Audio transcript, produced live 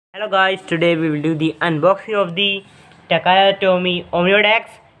Hello guys, today we will do the unboxing of the Takara Tomy Omniodex,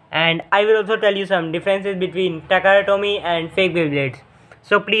 and I will also tell you some differences between Takara Tomy and fake Beyblades.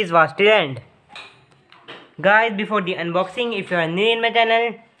 So please watch till end. Guys, before the unboxing, if you are new in my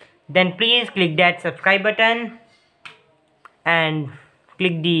channel, then please click that subscribe button and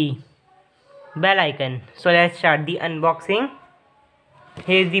click the bell icon. So let's start the unboxing.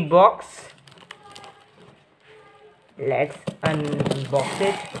 Here's the box. Let's unbox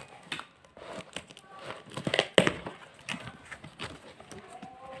it.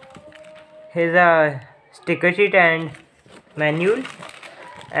 Here's a sticker sheet and manual,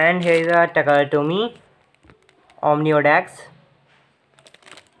 and here's a Takara Tomy Omniodex.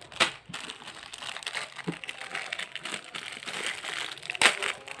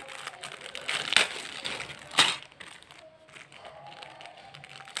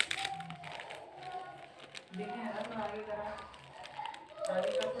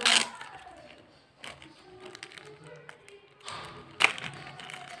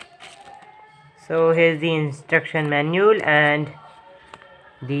 So here's the instruction manual and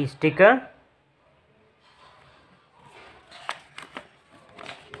the sticker.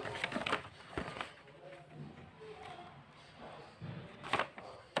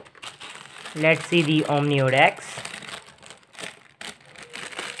 Let's see the Omniodex.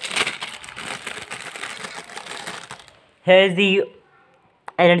 Here's the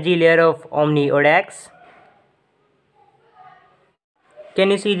energy layer of Omniodex.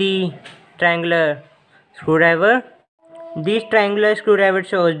 Can you see the triangular screwdriver? This triangular screwdriver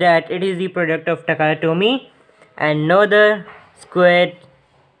shows that it is the product of Takara Tomy and no other square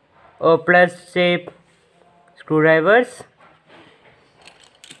or plus shape screwdrivers.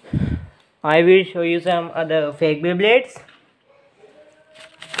 I will show you some other fake Beyblades.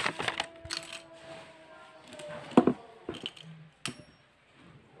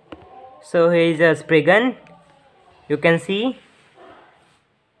 So here is a spray gun. You can see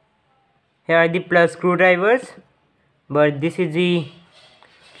here are the plus screwdrivers, but this is the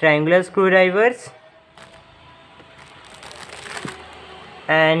triangular screwdrivers.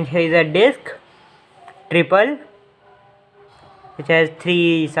 And here is a disc triple which has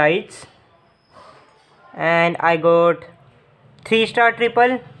 3 sides, and I got 3-star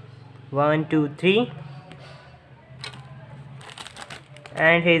triple, 1 2 3.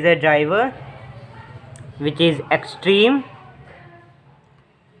 And here is a driver which is extreme.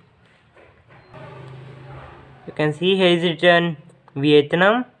 You can see here is written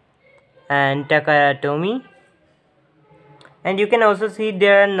Vietnam and Takara Tomy, and you can also see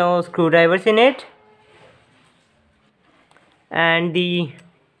there are no screwdrivers in it, and the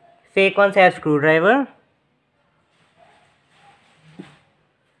fake ones have screwdriver,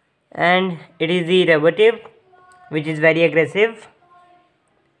 and it is the rubber tip which is very aggressive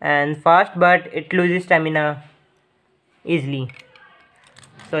and fast, but it loses stamina easily.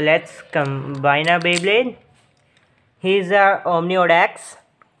 So let's combine our Beyblade. Here's our Omniodex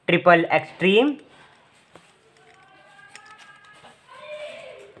Triple Extreme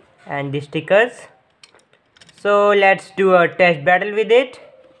and the stickers. So let's do a test battle with it.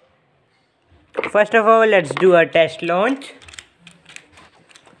 First of all, let's do a test launch.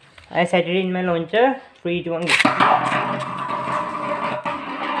 I set it in my launcher. 3 2 1 go.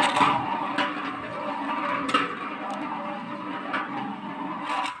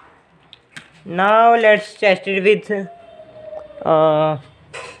 Now let's test it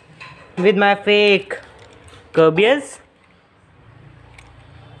with my fake Kirby's.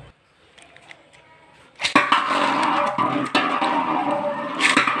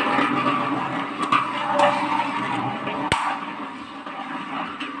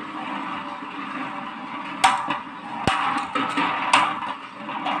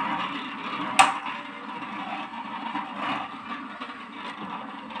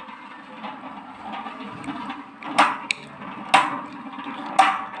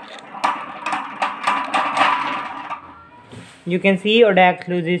 You can see Odax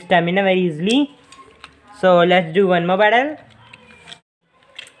loses stamina very easily. So let's do one more battle.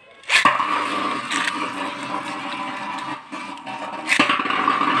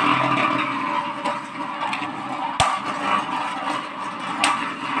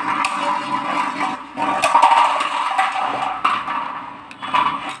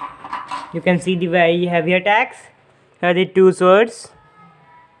 You can see the very heavy attacks. Here are the 2 swords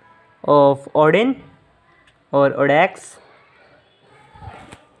of Odin or Odax.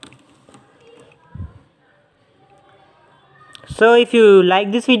 So if you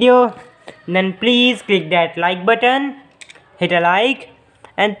like this video, then please click that like button, hit a like,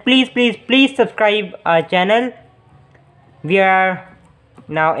 and please subscribe our channel. We are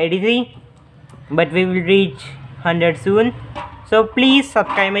now 83, but we will reach 100 soon. So please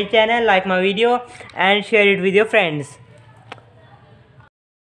subscribe my channel, like my video and share it with your friends.